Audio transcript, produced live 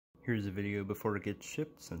Here's a video before it gets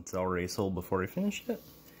shipped, since it's already sold before I finished it.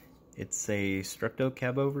 It's a Structo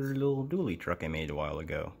cab over little dually truck I made a while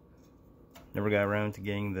ago. Never got around to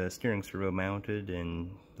getting the steering servo mounted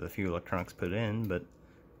and the few electronics put in, but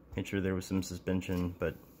made sure there was some suspension,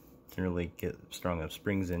 but didn't really get strong enough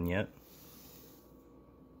springs in yet.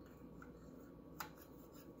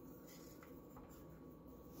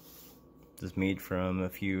 This is made from a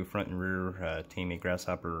few front and rear Tame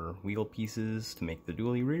Grasshopper wheel pieces to make the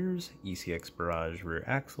dually rears, ECX barrage rear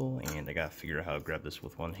axle, and I gotta figure out how to grab this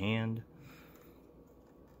with one hand.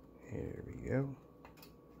 Here we go.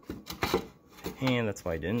 And that's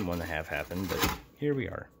why I didn't want to have happen, but here we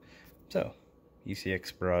are. So,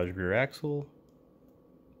 ECX barrage rear axle,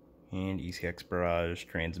 and ECX barrage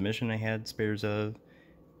transmission I had spares of,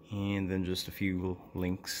 and then just a few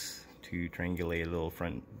links to triangulate a little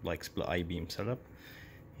front like split I-beam setup,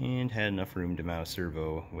 and had enough room to mount a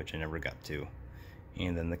servo, which I never got to,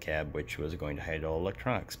 and then the cab, which was going to hide all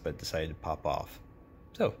electronics but decided to pop off.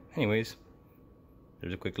 So anyways,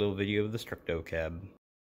 there's a quick little video of the Structo cab.